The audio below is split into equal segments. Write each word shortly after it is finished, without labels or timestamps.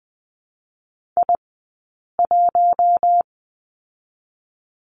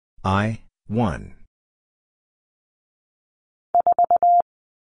I, 1.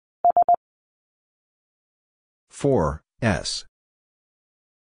 Four, S.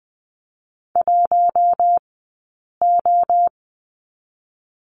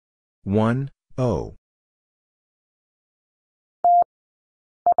 1, O.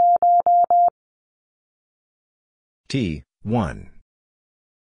 T, 1.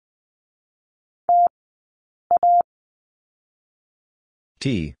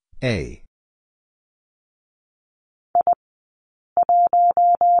 T, A.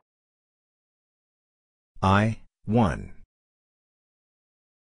 I, 1.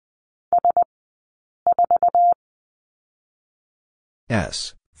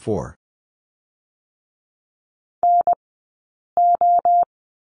 S, 4.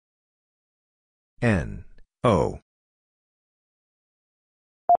 N, O.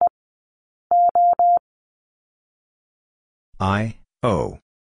 I, O.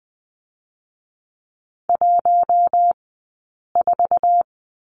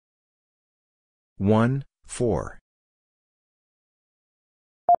 1, 4.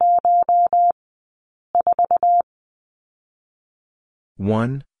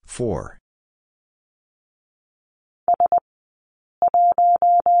 1, 4.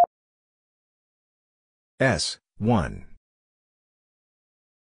 S, 1.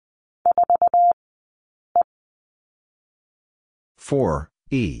 4,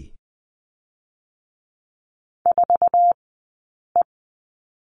 E.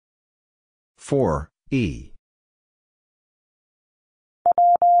 Four, E.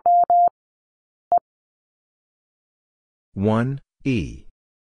 One, E.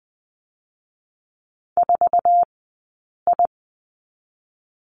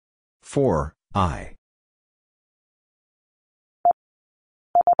 Four, I.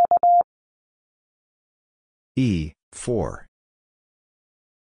 E, 4.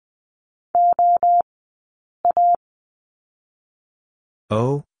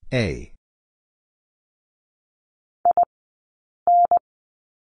 O, A.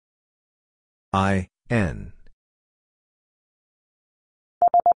 I, N.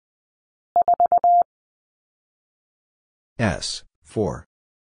 S, 4.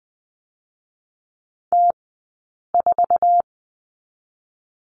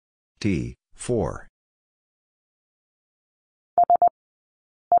 T, 4.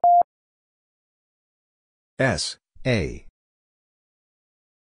 S, A.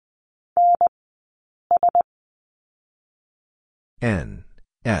 N,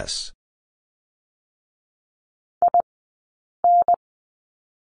 S.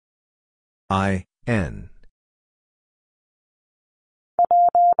 I, N.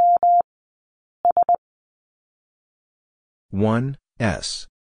 One, S.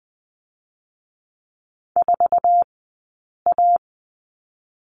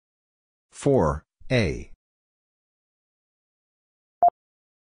 Four, A.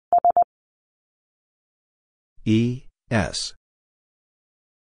 E, S.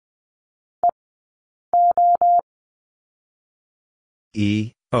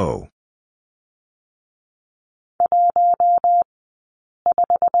 E, O.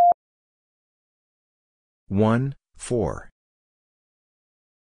 One, 4.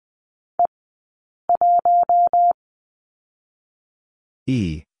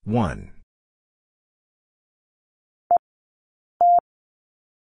 E, 1.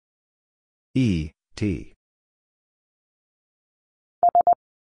 E, T.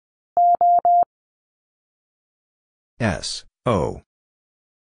 S, O.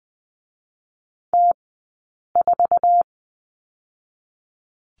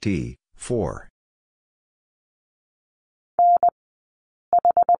 T, 4.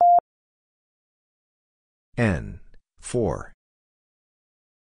 N, 4.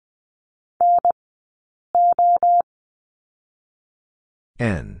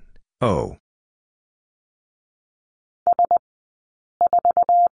 N, O.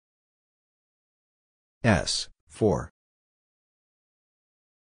 S, 4.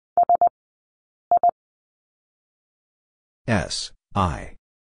 S, I.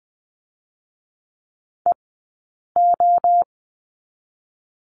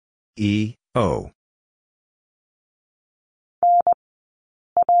 E, O.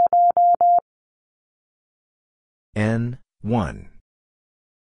 N, 1.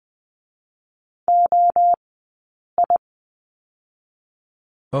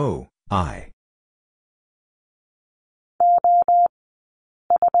 O, I.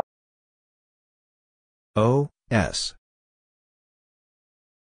 O, S.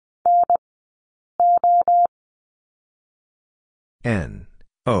 N,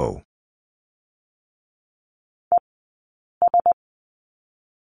 O.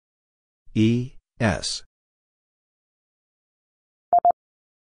 E, S.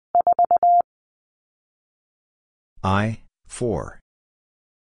 I, 4.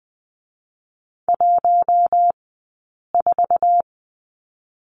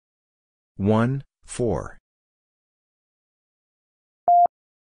 1, 4.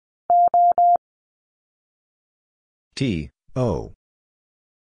 T, O.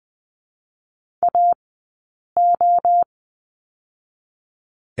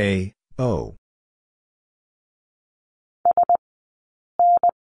 A, O.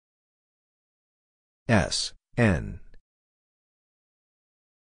 S, N.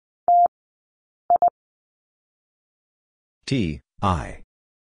 T, I.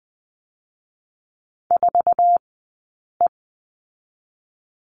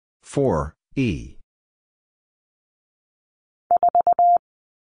 Four, E.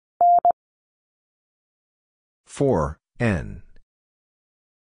 Four, N.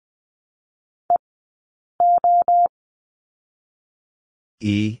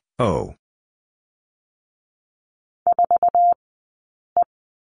 E, O.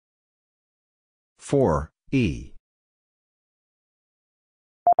 Four, E.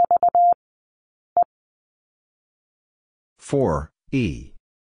 Four, E.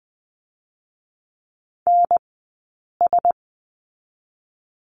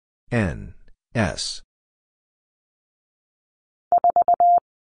 N, S.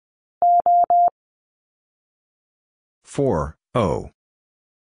 Four, O.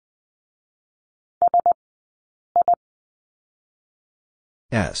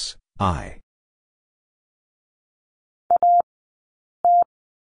 S, I.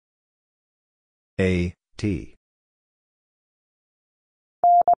 A, T.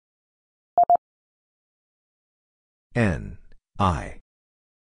 N, I.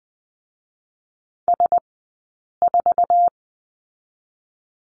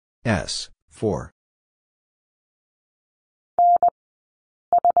 S, 4.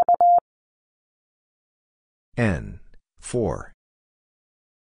 N, 4.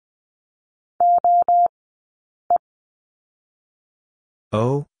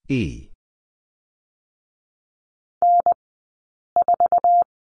 O, E.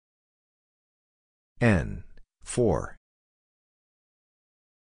 N, 4.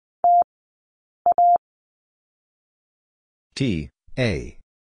 T, A.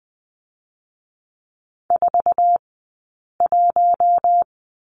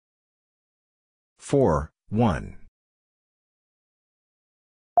 Four, 1.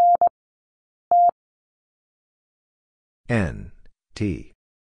 N, T.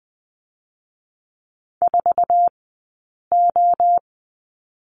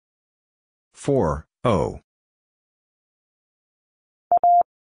 Four, O.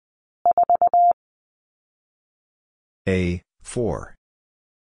 A, 4.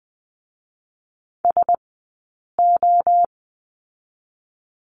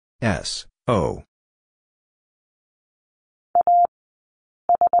 S, O.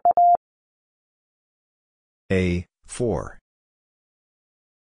 A, 4.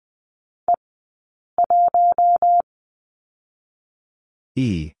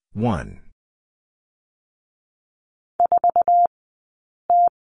 E, 1.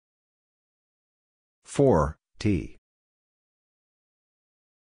 Four, T.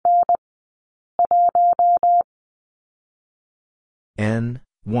 N,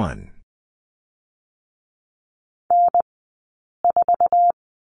 1.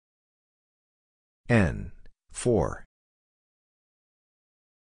 N, 4.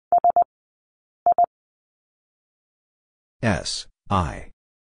 S, I.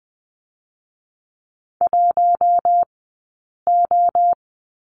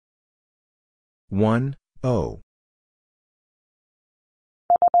 One, O.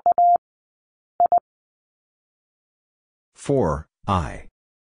 Four, I.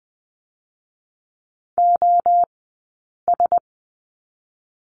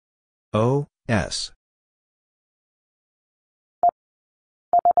 O, S.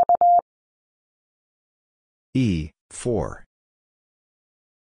 E, 4.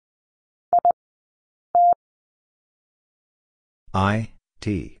 I,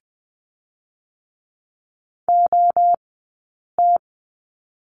 T.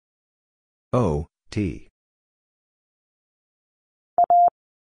 O, T.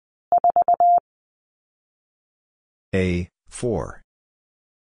 A, 4.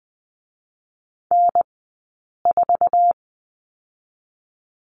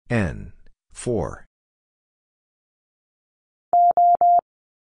 N, 4.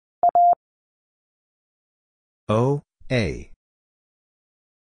 O, A.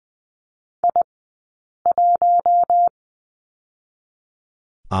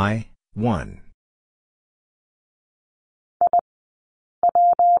 I, 1.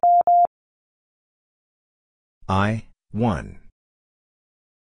 I, 1.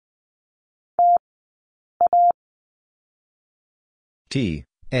 T,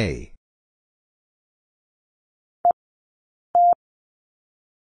 A.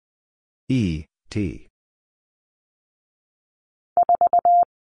 E, T.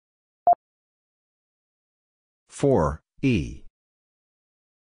 Four, E.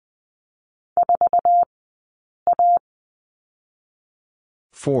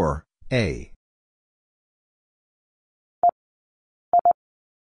 Four, A.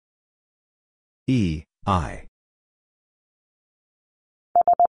 E, I.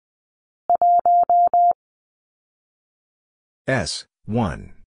 S,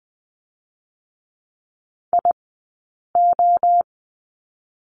 1.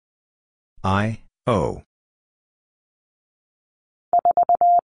 I, O.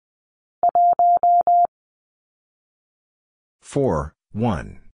 Four,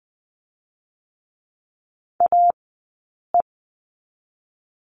 1.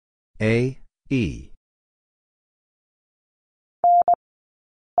 A, E.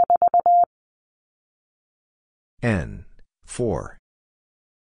 N, 4.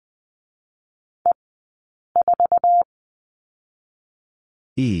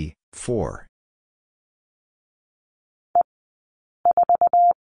 E, 4.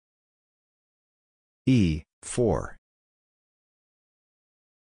 E, 4.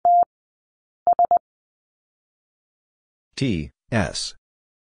 T, S.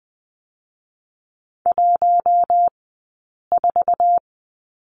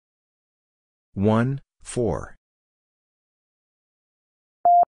 One, 4.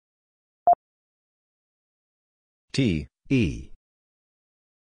 T, E.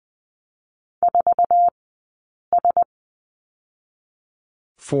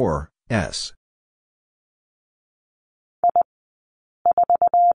 Four, S.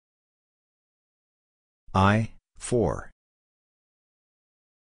 I, 4.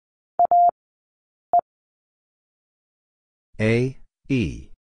 A, E.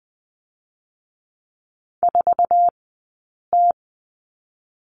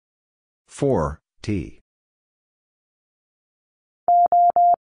 Four, T.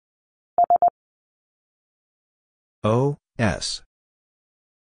 O, S.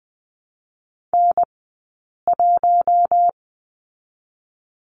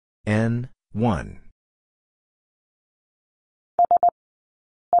 N, 1.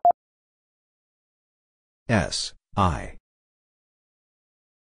 S, I.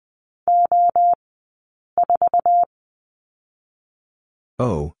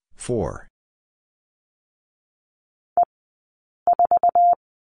 O, 4.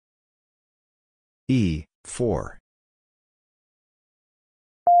 E, 4.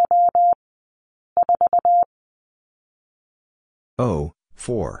 O,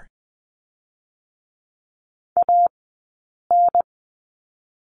 4.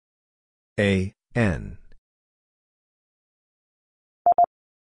 A, N.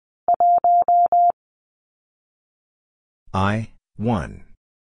 I, 1.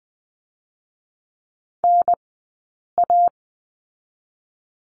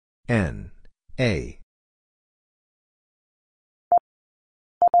 N, A.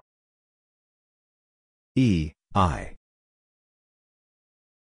 E, I.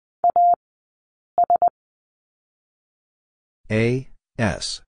 A,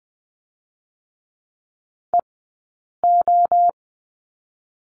 S.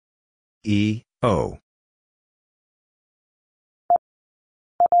 E, O.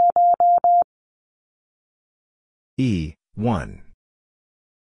 E, 1.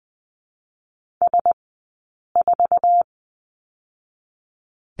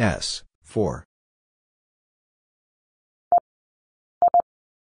 S, 4.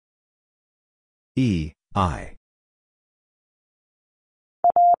 E, I.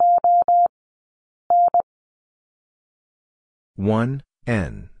 One,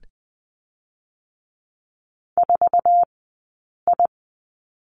 N.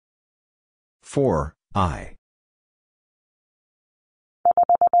 Four, I.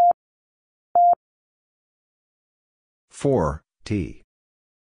 Four, T.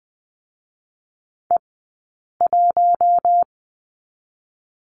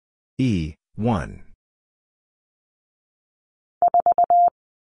 E, 1.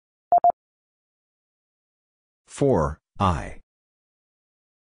 Four, I.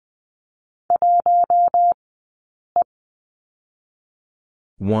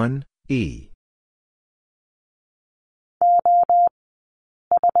 One, E.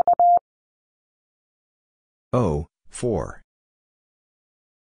 O, 4.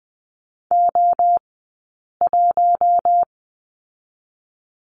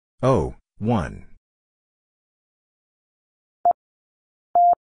 O, 1.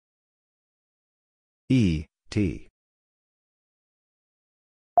 E, T.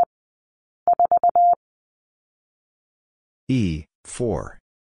 E, 4.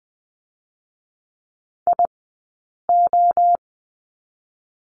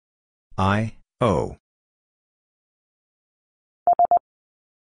 I, O.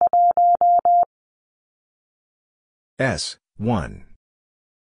 S, 1.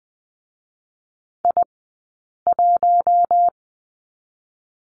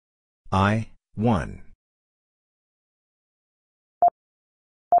 I, 1.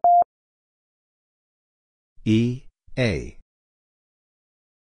 E, A.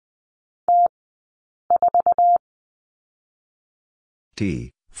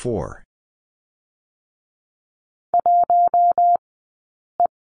 T, 4.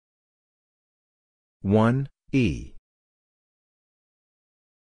 One, E.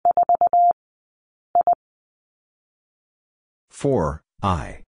 4,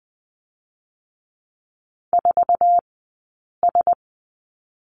 I.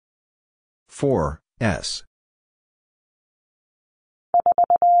 Four, S.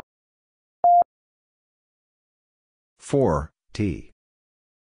 Four, T.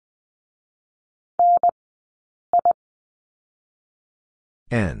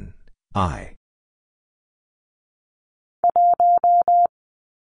 N, I.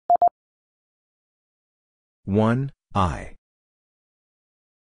 One, I.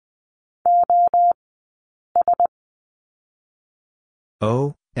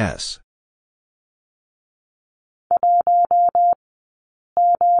 O, S.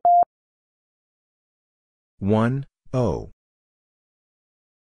 One, O.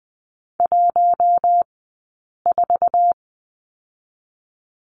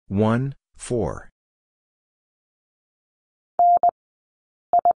 One, 4.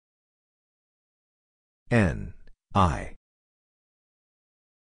 N, I.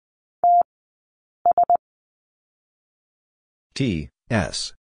 T,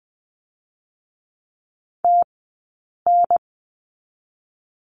 S.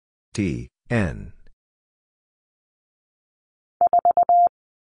 T, N.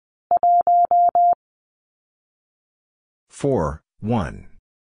 Four, 1.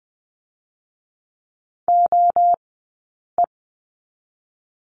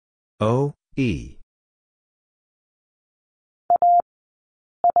 O, E.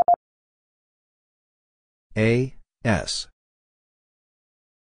 A, S.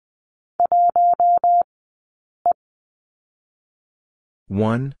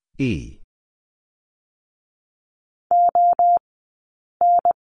 One, E.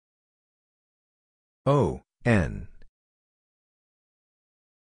 O, N.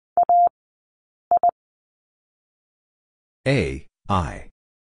 A, I.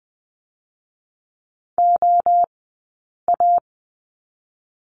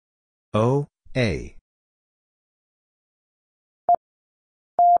 O, A.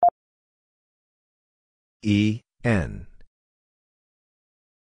 E, N.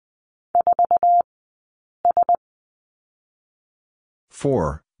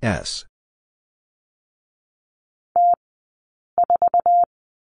 Four, S.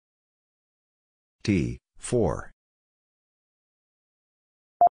 T, 4.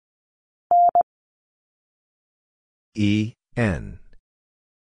 E, N.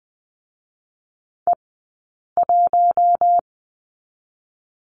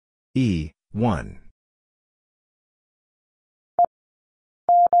 E, 1.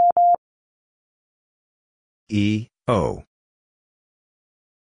 E, O.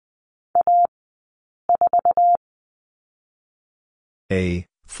 A,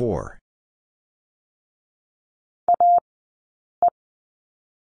 4.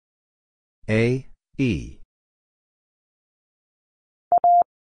 A, E.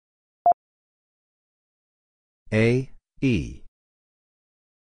 A, E.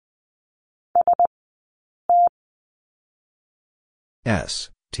 S,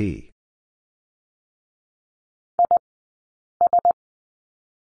 T.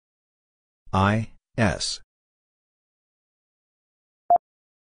 I, S.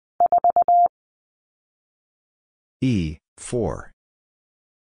 E, 4.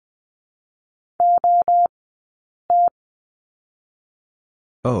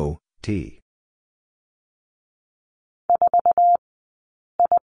 O, T.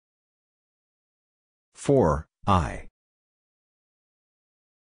 Four, I.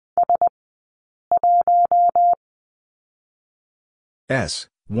 S,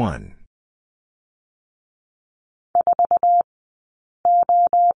 1.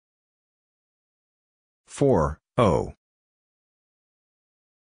 Four, O.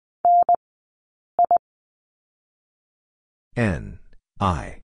 N,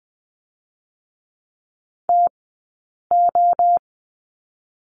 I.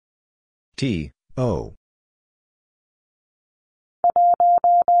 T, O.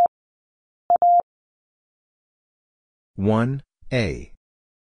 1, A.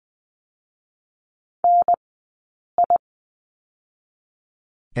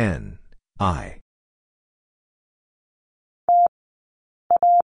 N, I.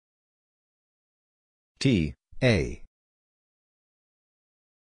 T, A.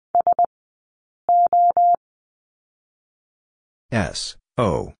 S,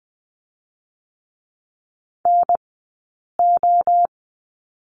 O.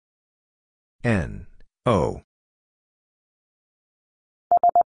 N, O.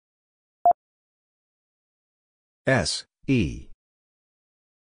 S, E.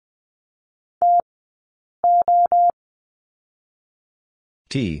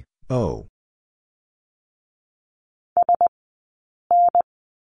 T, O.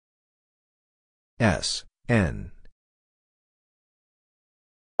 S, N.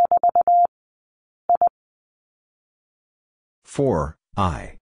 Four,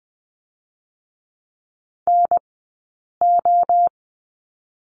 I.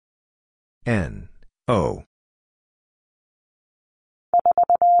 N, O.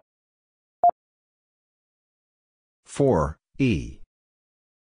 Four, E.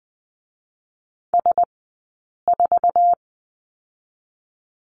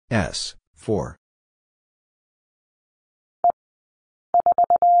 S, 4.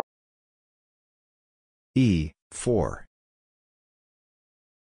 E, 4.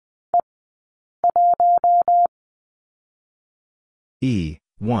 E,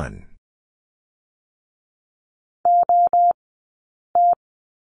 1.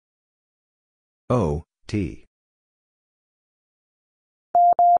 O, T.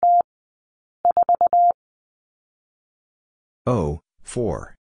 O,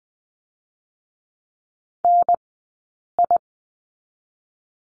 4.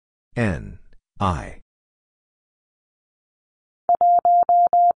 N, I.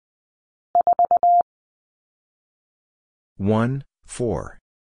 One, 4.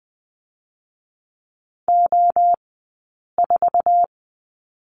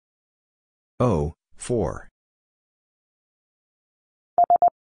 O, 4.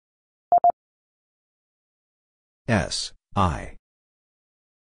 S, I.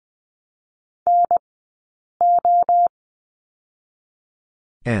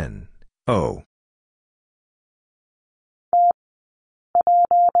 N, O.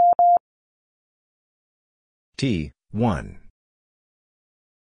 T, 1.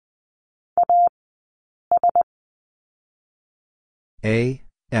 A,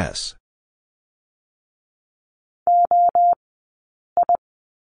 S.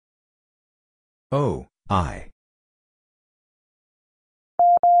 O, I.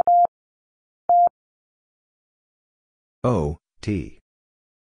 O, T.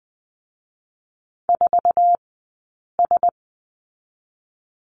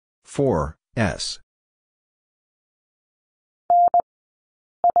 Four, S.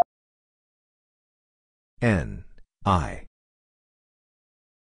 N, I.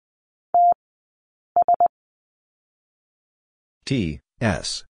 T,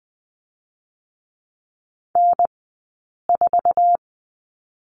 S.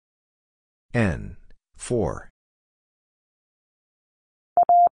 N, 4.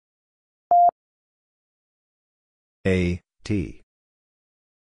 A, T.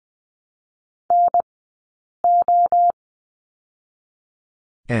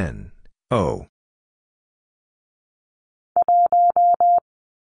 N, O.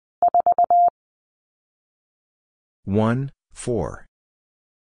 One, 4.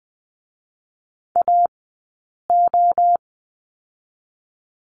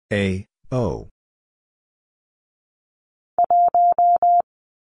 A, O.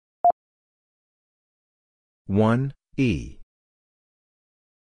 One, E.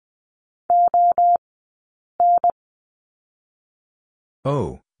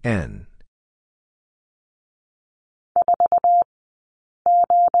 O, N.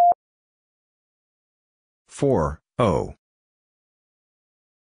 Four, O.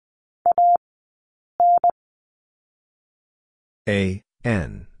 A,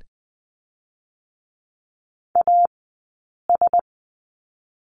 N.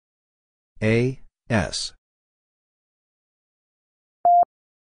 A, S.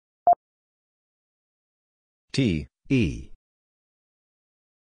 T, E.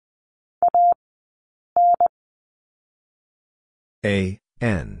 A,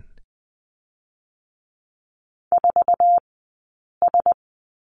 N.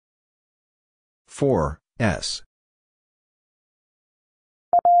 Four, S.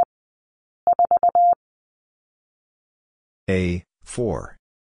 A, 4.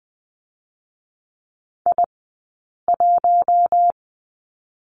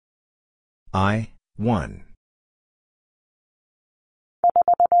 I, 1.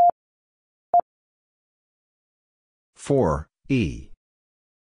 4, E.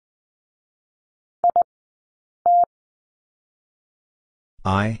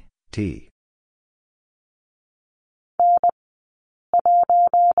 I, T.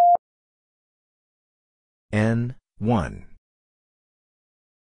 N, 1.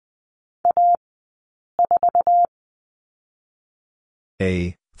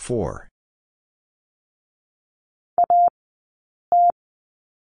 A, 4.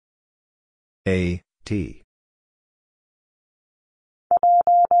 A, T.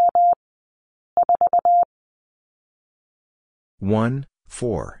 One,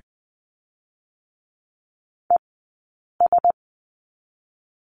 4.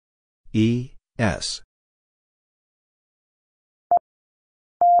 E, S.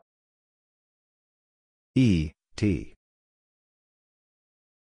 E, T.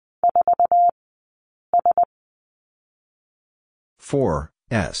 4,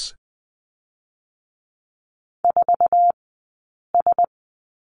 S.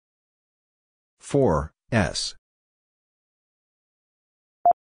 Four, S.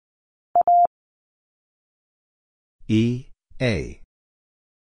 E, A.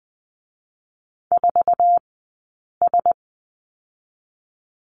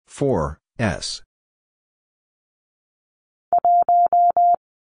 Four, S.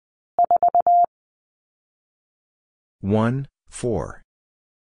 One, 4.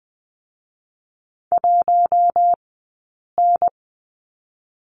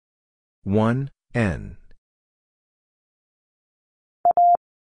 One, N.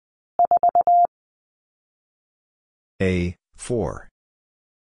 A, 4.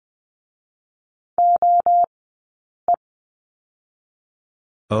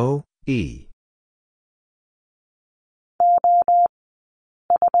 O, E.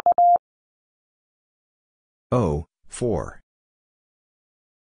 O, 4.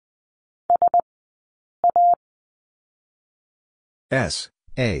 S,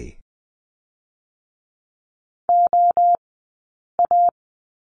 A.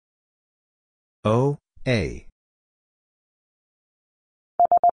 O, A.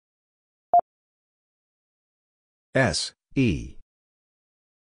 S, E.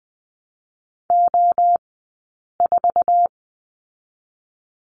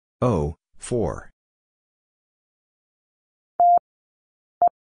 O, 4.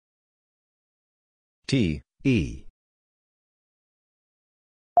 T, E.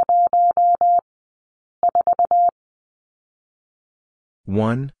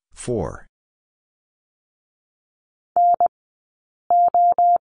 One, 4.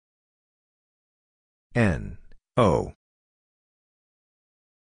 N, O.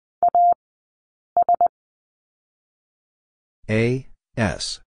 A,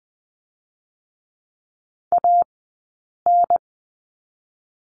 S.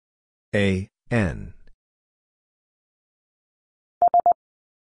 A, N.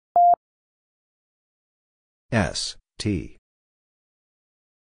 S, T.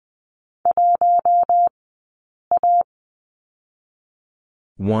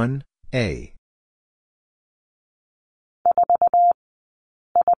 One, A.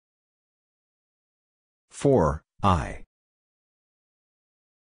 Four, I.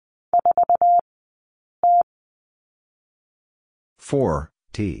 Four,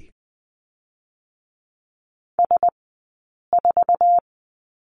 T.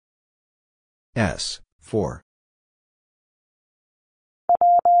 S, 4.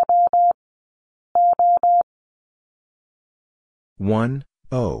 One,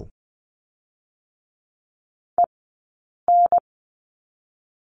 O.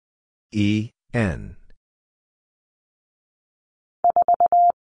 E, N.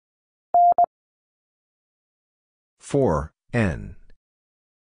 Four, N.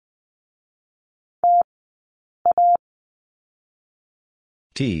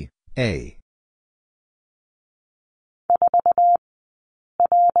 T, A.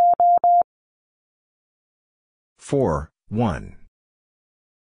 Four, 1.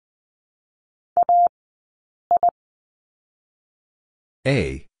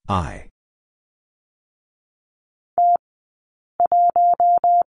 A, I.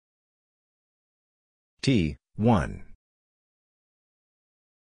 T, 1.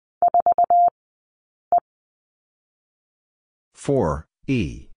 Four,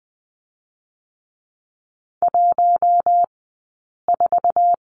 E.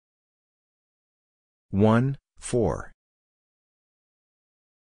 One, 4.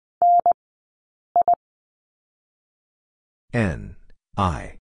 N,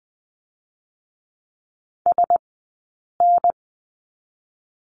 I.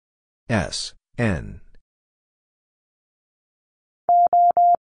 S, N.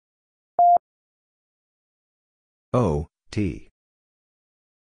 O, T.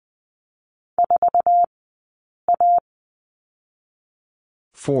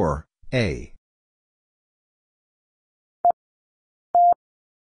 Four, A.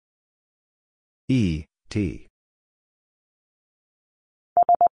 E, T.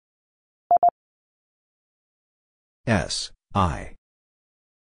 S, I.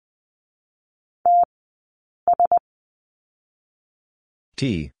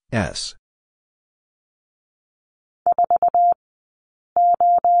 T, S.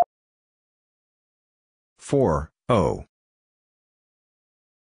 Four, O.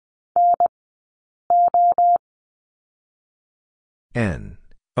 N,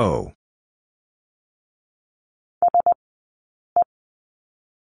 O.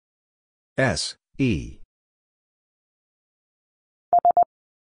 S, E.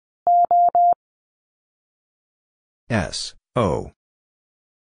 S, O.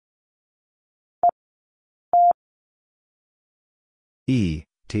 E,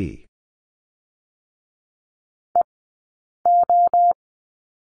 T.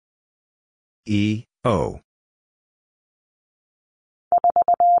 E, O.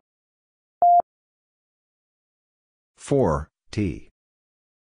 Four, T.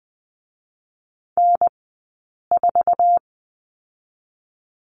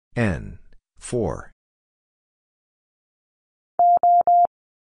 N, 4.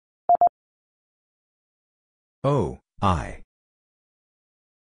 O, I.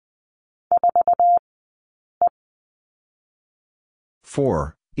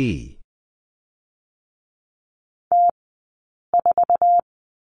 Four, E.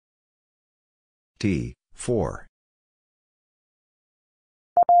 T, 4.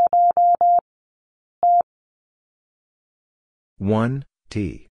 One,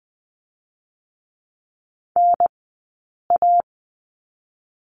 T.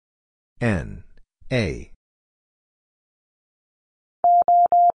 N, A.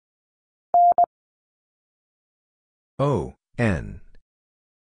 O, N.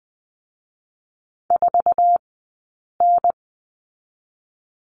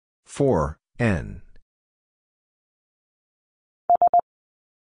 Four, N.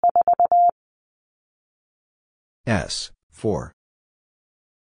 S, 4.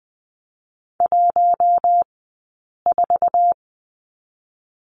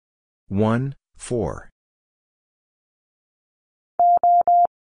 One, 4.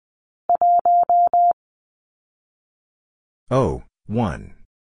 O, 1.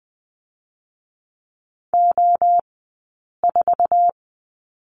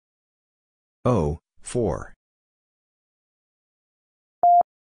 O, 4.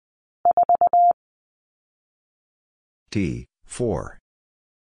 T, 4.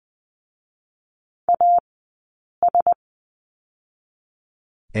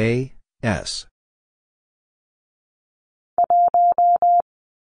 A, S.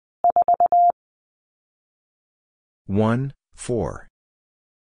 One, 4.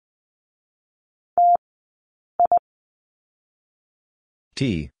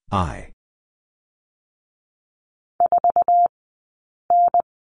 T, I.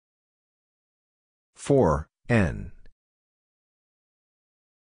 Four, N.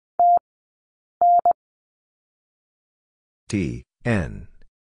 T, N.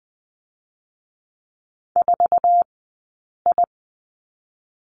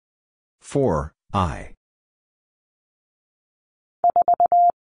 Four, I.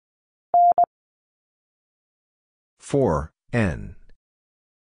 Four, N.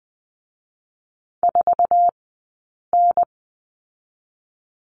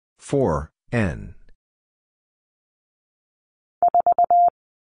 Four, N.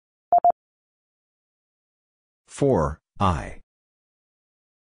 Four, I.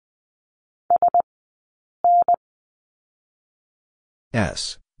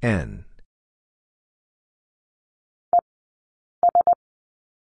 S, N.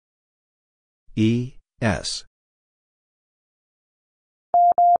 E, S.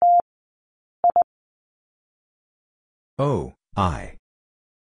 O, I.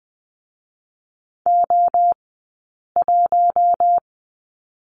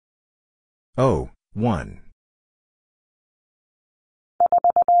 O, 1.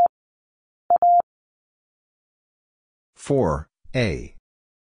 Four, A.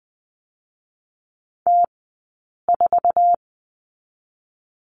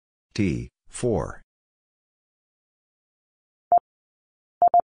 T, 4.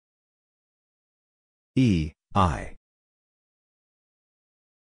 E, I.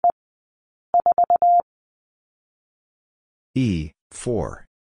 E, 4.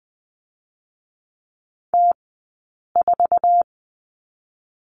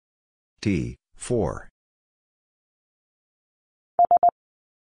 T, 4.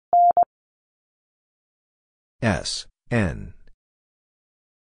 S, N.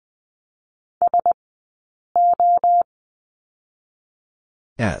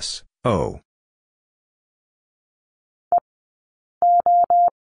 S, O.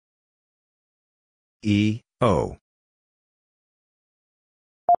 E, O.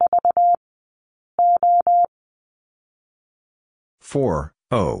 Four,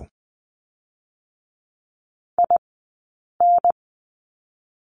 O.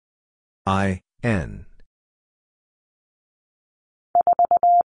 I, N.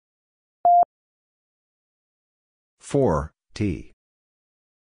 Four, T.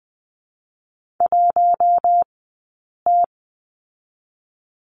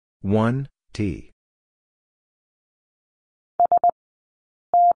 One, T.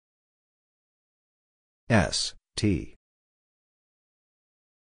 S, T.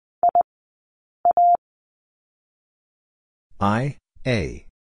 I, A.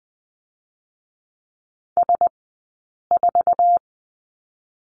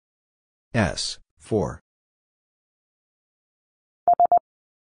 S, 4.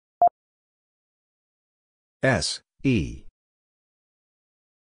 S, E.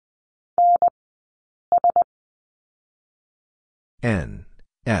 N,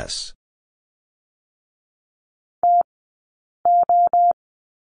 S.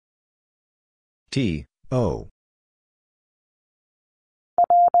 T, O.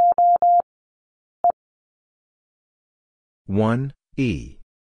 One, E.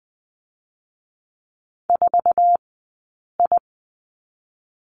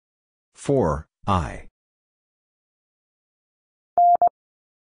 Four, I.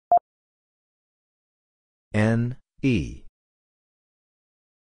 N, E.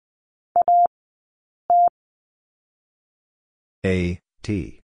 A,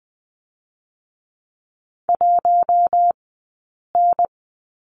 T.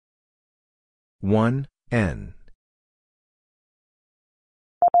 One, N.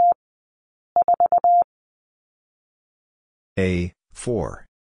 A, 4.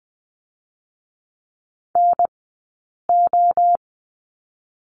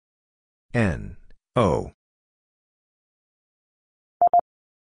 N, O.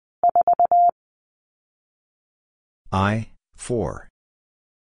 I, 4.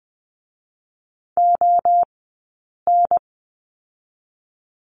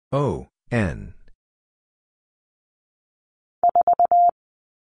 O, N.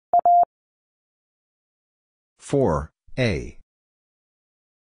 Four, A.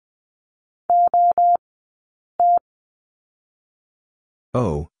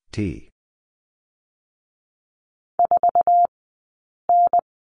 O, T.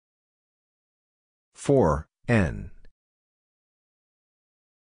 Four, N.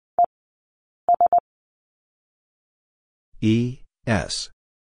 E, S.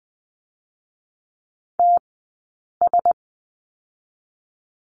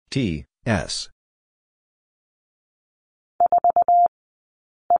 T, S.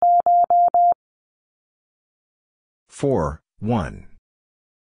 Four, 1.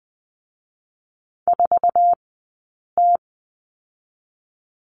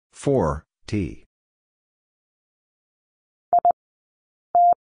 Four, T.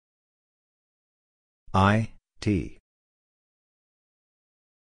 I, T.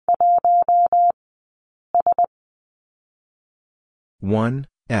 One,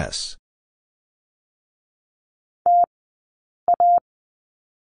 S.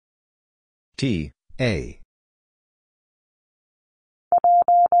 T, A.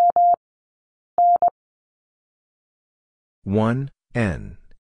 One, N.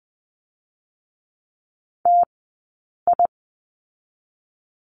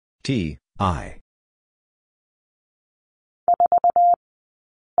 T, I.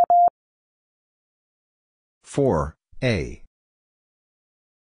 Four, A.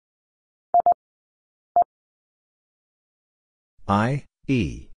 I,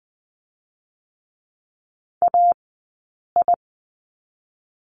 E.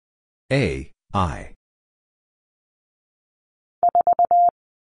 A, I.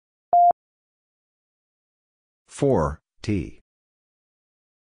 Four, T.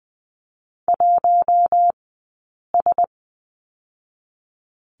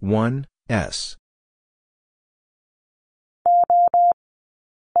 One, S.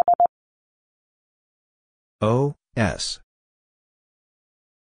 O, S.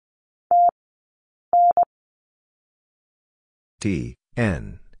 T,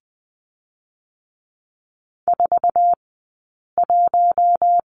 N.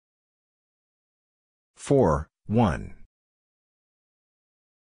 4, 1.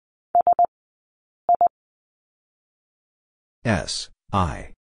 S,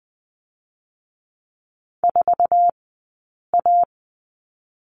 I.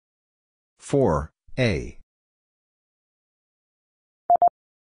 Four, A.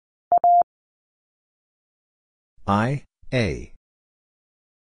 I, A.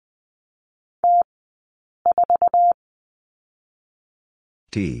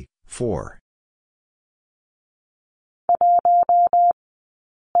 T, 4.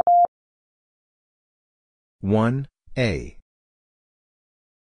 One, A.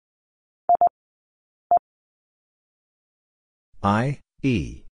 I,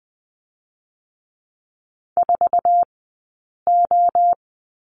 E.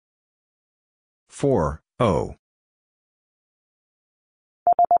 Four, O.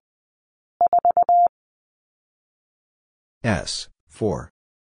 S, 4.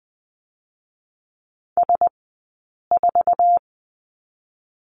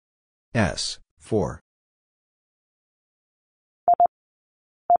 S, 4.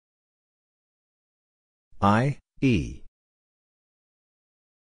 I, E.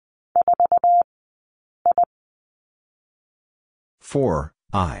 Four,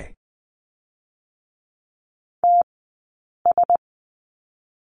 I.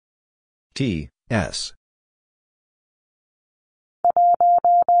 T, S.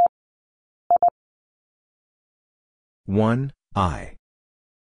 One, I.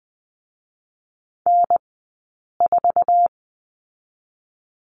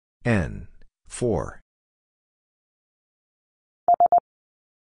 N, 4.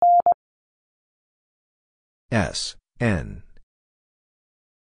 S, N.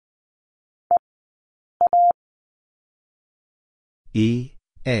 E,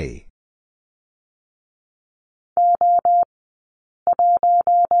 A.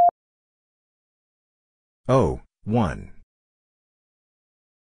 O, 1.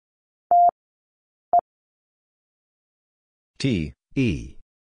 T, E.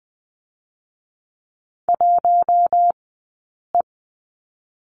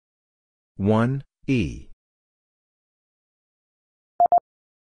 One, E.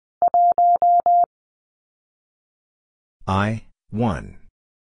 I, 1.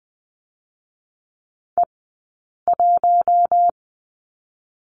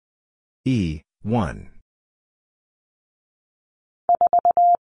 E, 1.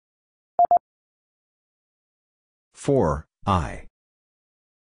 Four, I.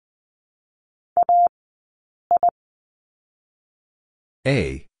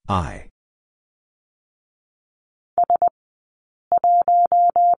 A, I.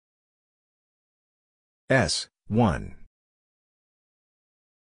 S, 1.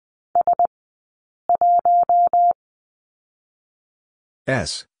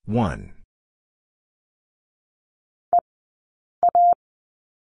 S, 1.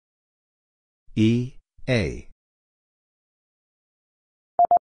 E, A.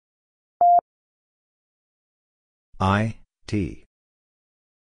 I, T.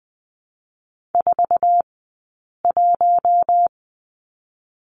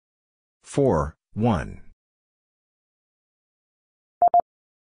 Four, 1.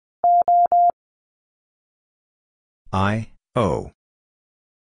 I, O.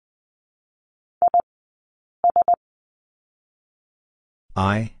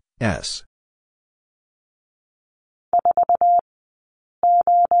 I, S.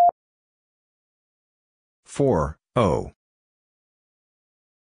 Four, O.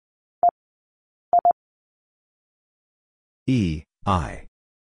 E, I.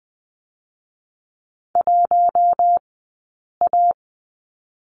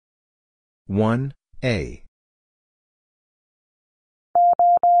 One, A.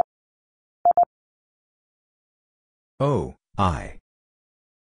 O, I.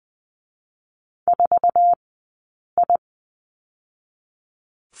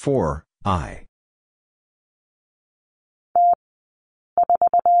 Four, I.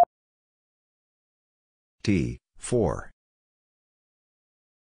 T, 4.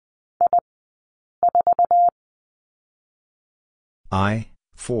 I,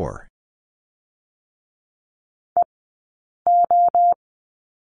 4.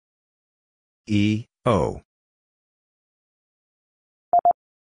 E, O.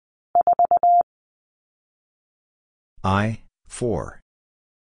 I, 4.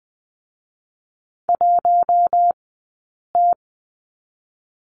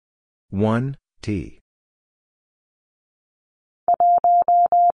 One, T.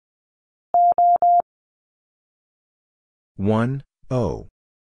 One, O.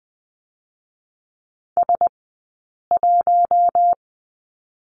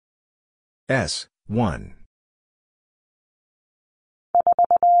 S, 1.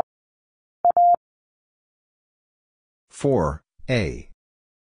 4, A.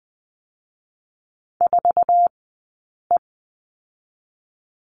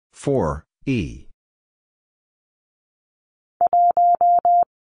 4, E.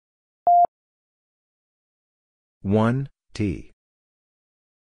 1, T.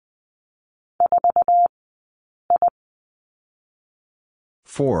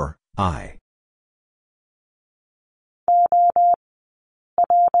 4, I.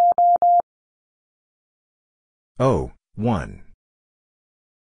 0, 1.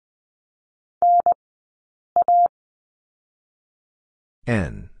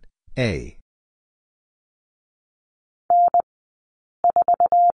 N, A.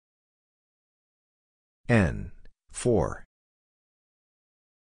 4.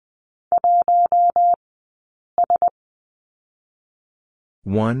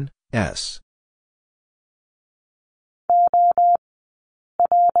 1, S.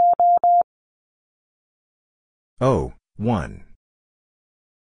 0, 1.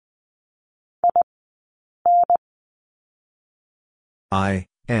 I,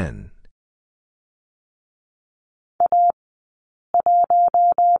 N.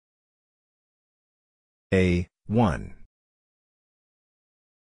 1.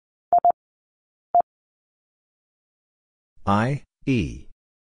 I, E.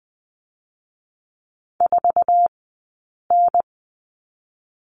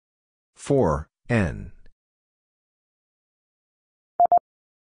 4, N.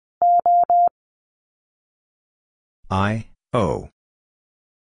 I, O.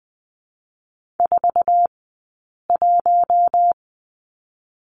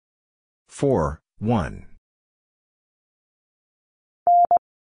 4, 1.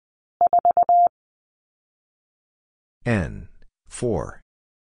 N, 4.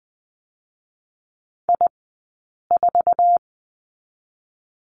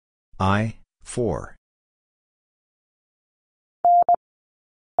 I, 4.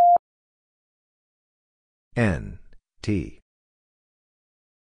 N, T.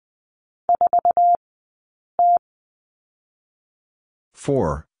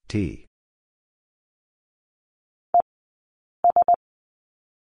 4, T.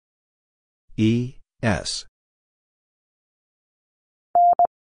 E, S.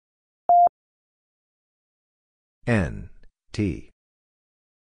 T.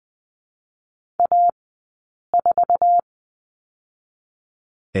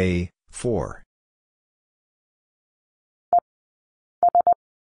 A, 4.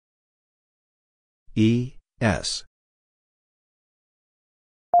 S.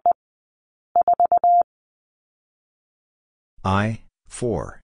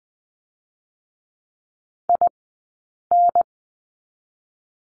 4.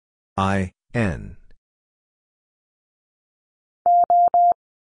 N.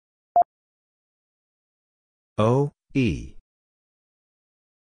 O, E.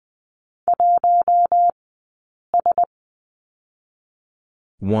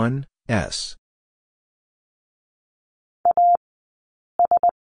 1, S.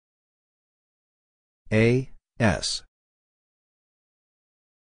 S.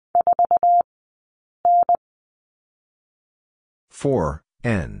 4,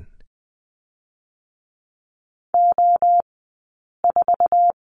 N.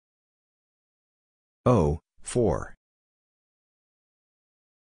 O, 4.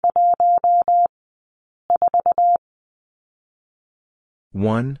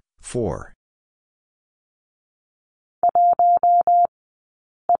 1, 4.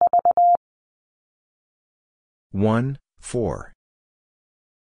 One, 4.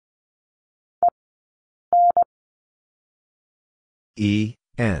 E,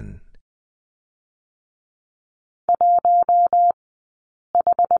 N.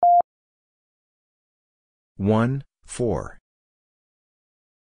 1, 4.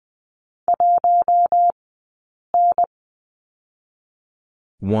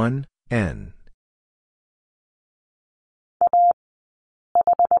 1, N.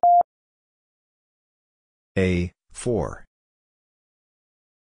 A, 4.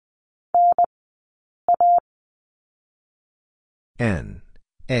 N,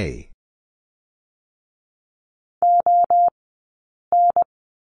 A.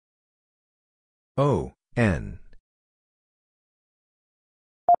 0, N.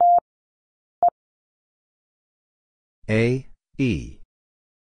 A, E.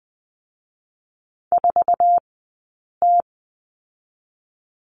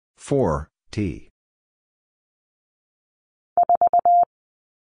 4, T.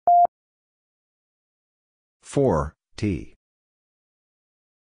 4, T.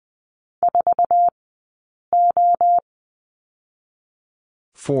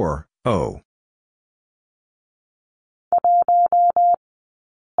 4, O.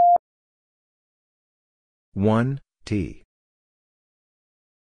 1, T.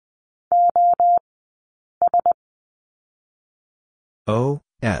 O,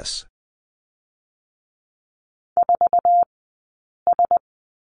 S.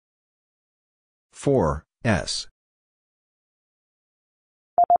 4, S.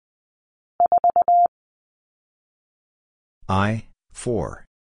 I, 4.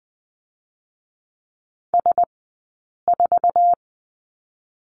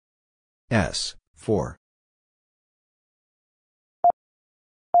 S, 4.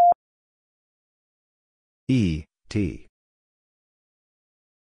 E, T.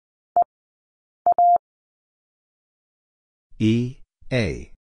 E,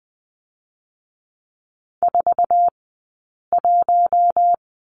 A.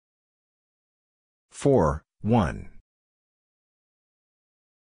 4, 1.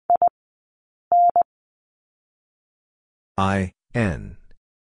 I, N.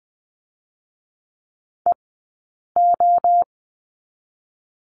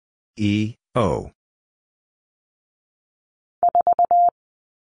 E, O.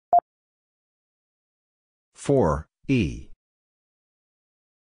 4, E.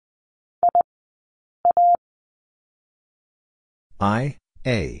 I,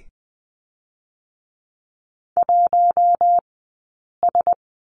 A.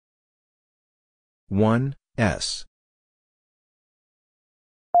 One S.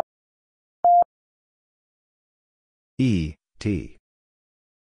 E, T.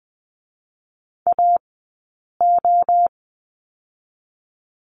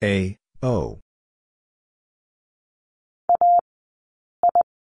 A, O.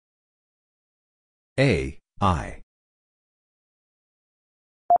 A, I.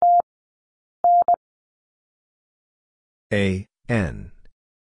 A, N.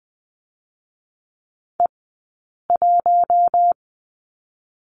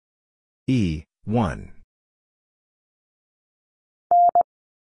 E, 1.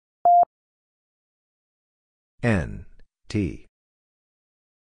 N, T.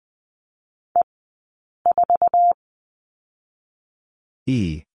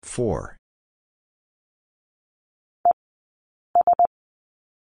 E, 4.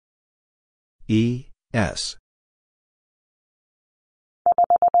 E, S.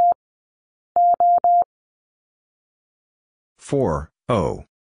 4, O.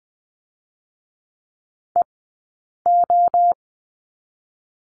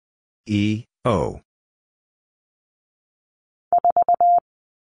 E, O.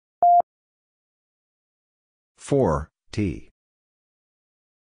 4, T.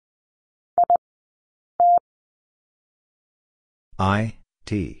 I,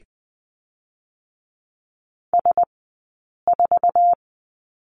 T.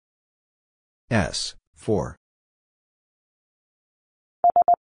 S, 4.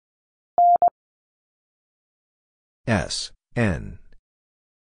 S, N.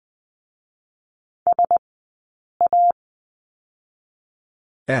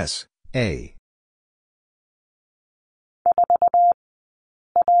 S, A.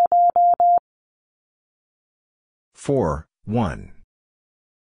 Four, 1.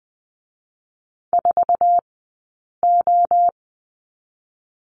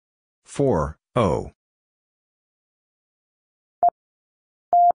 Four, O.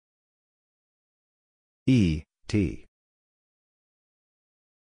 E, T.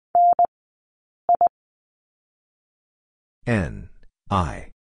 N,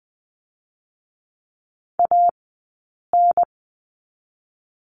 I.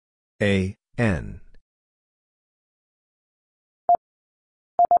 A, N.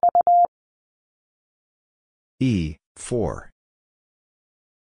 E, 4.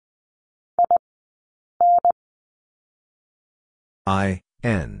 I,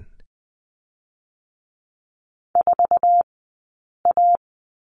 N.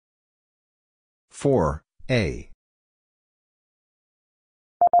 Four, A.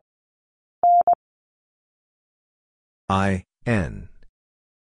 I, N.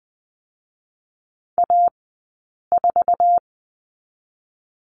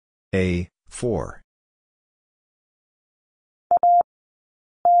 A, 4.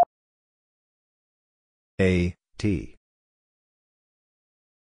 A, T.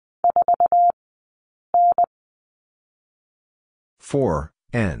 Four,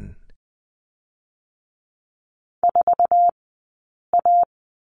 N.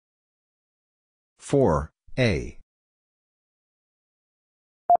 Four, A.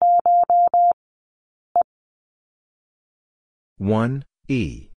 One,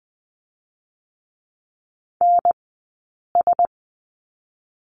 E.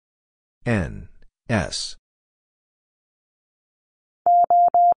 N, S.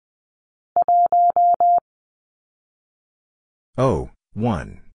 O,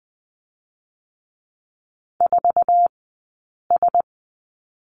 1.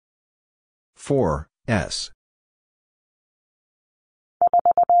 4, S.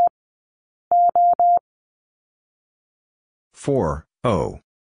 4, O.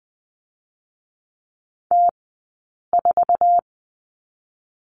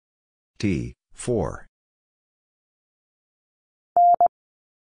 T, 4.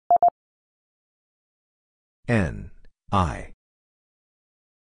 N, I.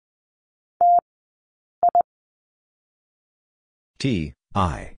 T,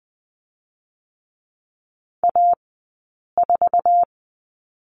 I.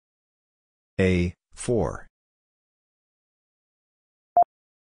 A, 4.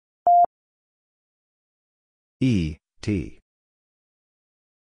 E, T.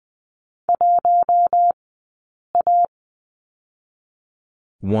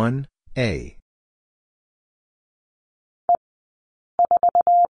 1, A.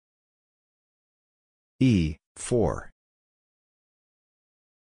 E, 4.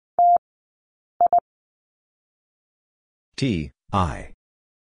 T, I.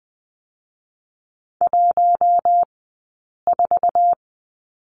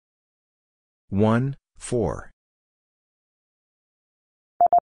 One, 4.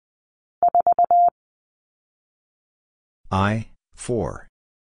 I, 4.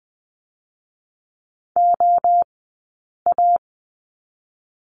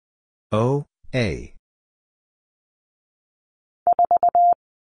 O, A.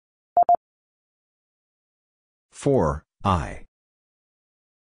 Four, I.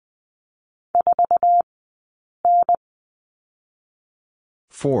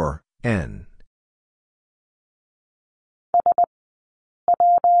 Four, N.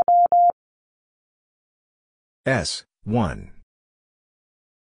 S, 1.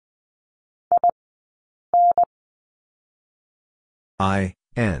 I,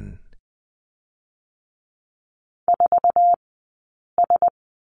 N.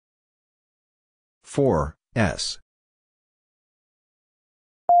 Four, S.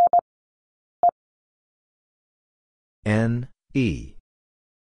 N, E.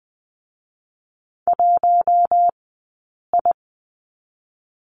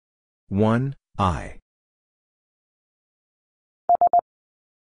 1, I.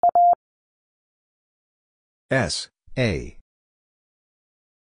 S, A.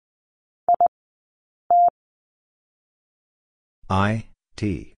 I,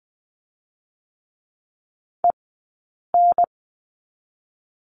 T.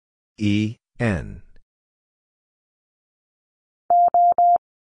 E, N.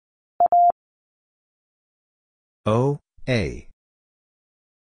 O, A.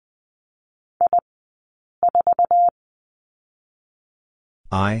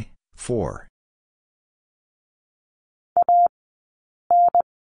 I, 4.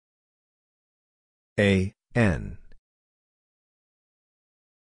 A, N.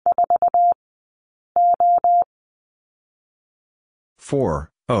 Four,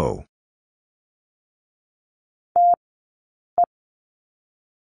 O.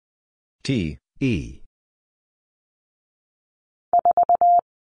 T, E.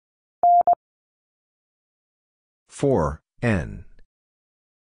 Four, N.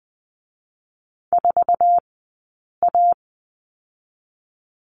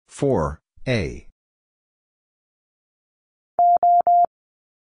 Four, A.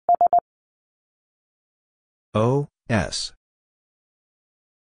 O, S.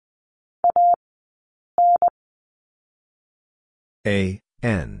 A,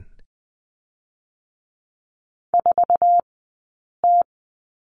 N.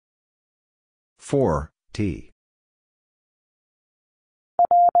 Four, T.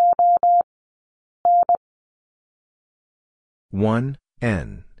 One,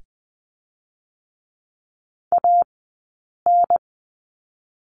 N.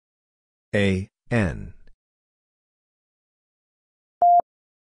 A, N.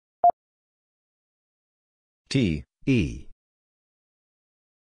 T, E.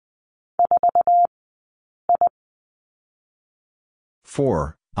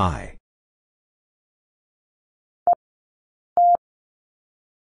 Four, I.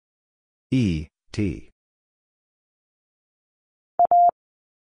 E, T.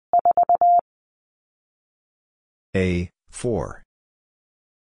 A, 4.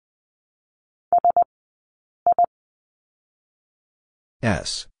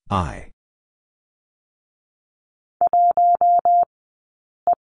 S, I.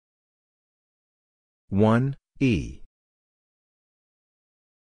 One, E.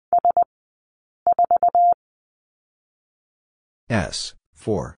 S,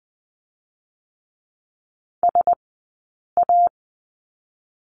 4.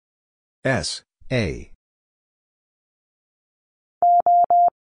 S, A.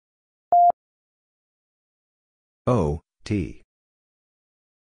 O, T.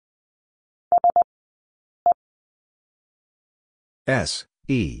 S,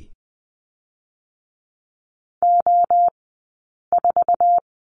 E.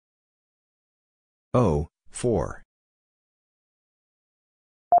 O, 4.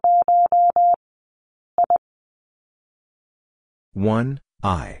 One,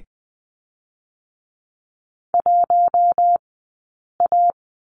 I.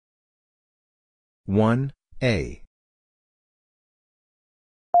 One, A.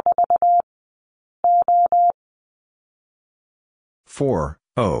 Four,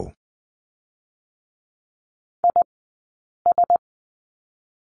 O.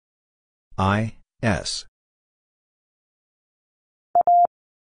 I, S.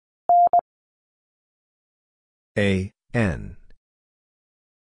 A, N.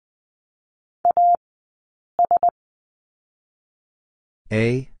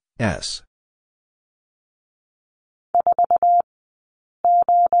 A, S.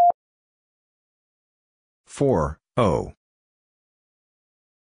 Four, O.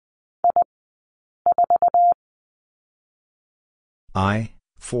 I,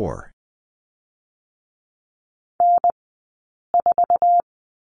 4.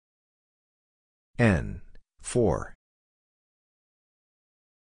 N, 4.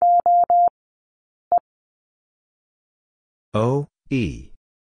 O, E.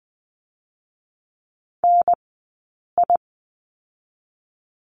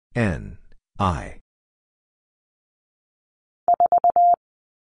 N, I.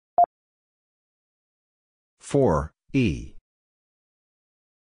 Four, E.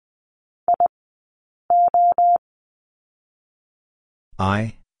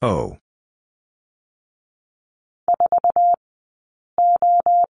 I, O.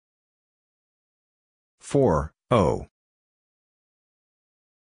 Four, O.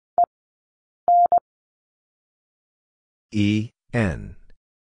 E, N.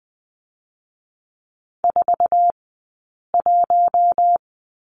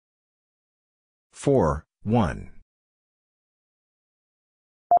 Four, 1.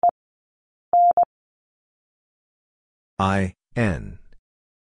 I, N.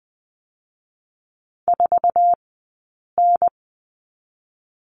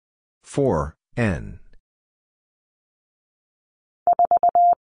 Four, N.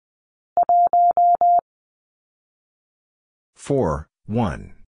 Four,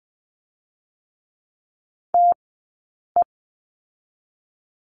 1.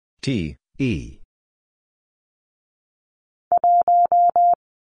 T, E.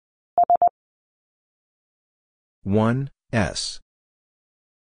 One, S.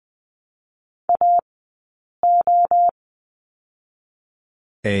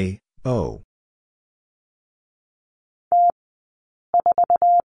 A, O.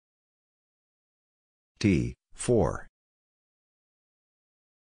 T, 4.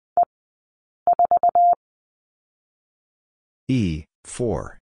 E,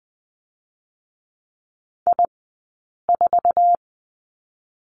 4.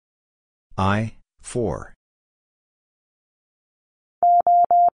 I, 4.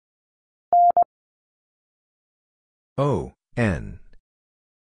 O, N.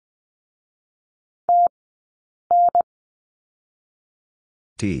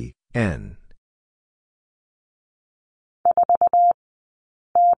 T, N.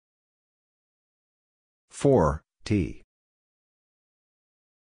 Four, T.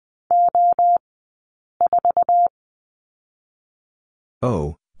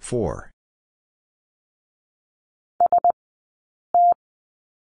 O, 4.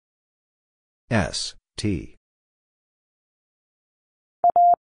 S, T.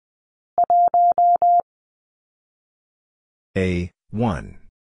 A, 1.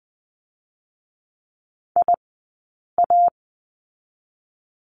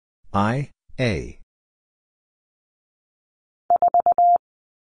 I, A.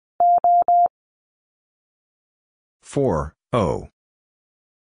 Four, O.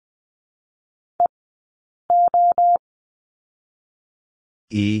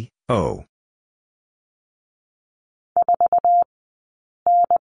 E, O.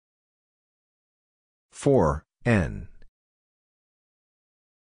 Four, N.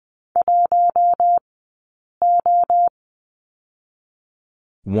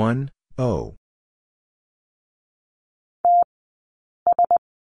 One, O.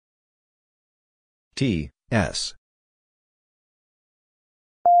 T, S.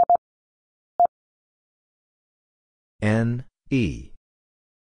 N, E.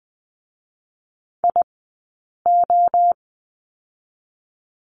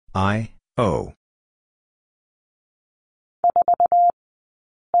 I, O.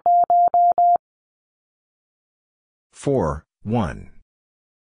 4, 1.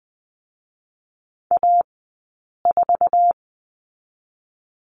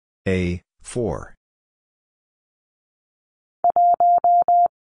 A, 4.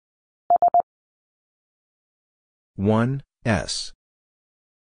 1, S.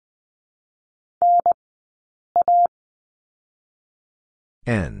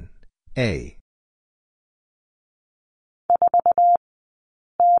 N, A.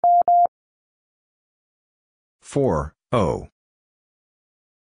 4, O.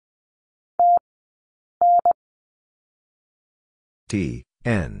 T,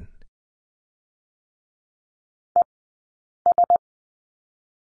 N.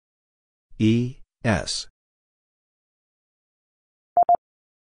 E, S.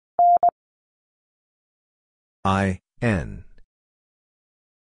 I, N.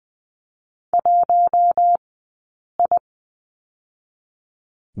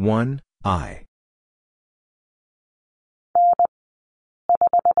 One, I.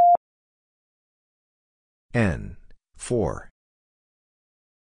 N, 4.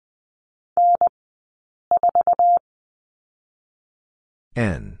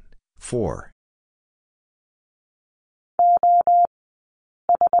 N, 4.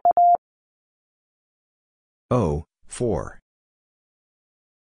 O, 4.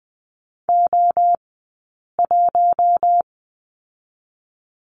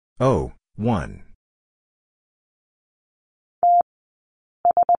 O, 1.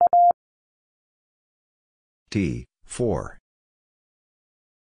 T, 4.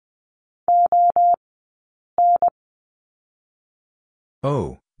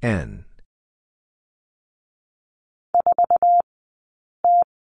 O, N.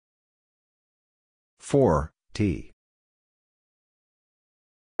 4, T.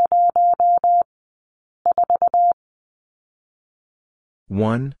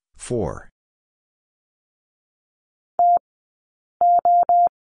 One, 4.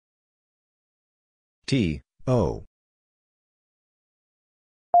 T, O.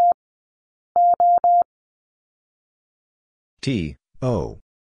 T, O.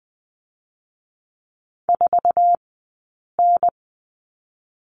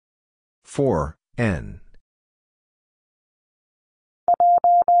 4, N.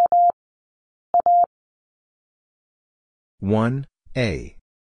 One, A.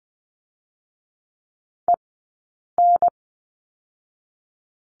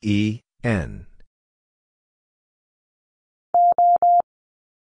 E, N.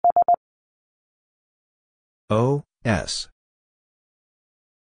 O, S.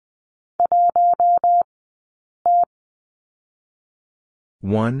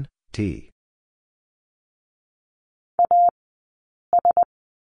 One, T.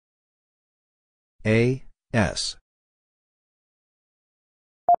 A, S.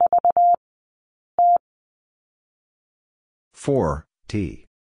 Four, T.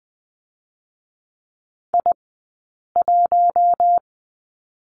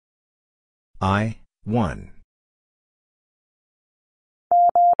 I, 1.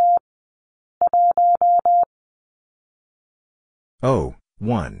 O,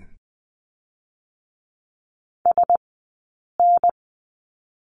 1.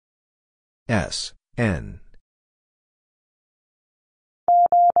 S, N.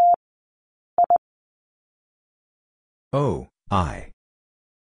 O, I.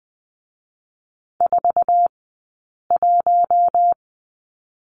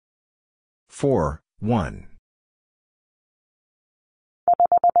 Four, 1.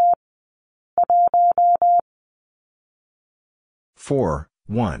 Four,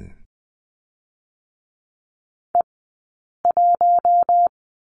 1.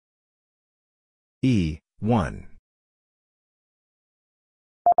 E, 1.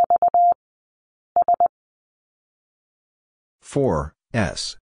 Four,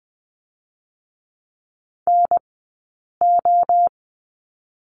 S.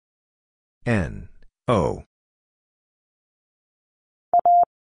 N, O.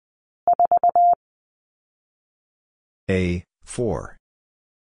 A, 4.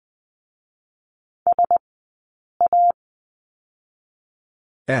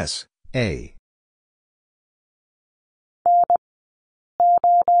 S, A.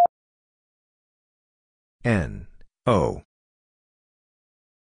 N, O.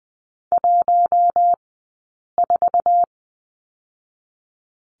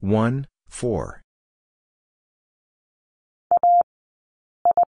 One, 4.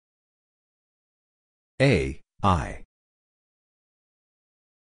 A, I.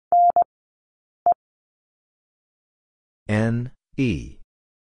 N, E.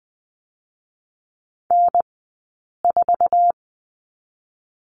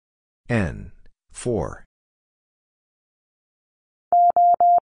 N, 4.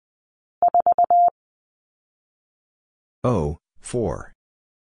 O, 4.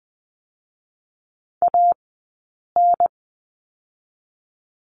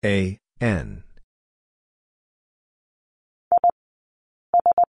 A, N.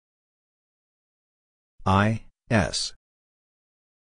 I, S.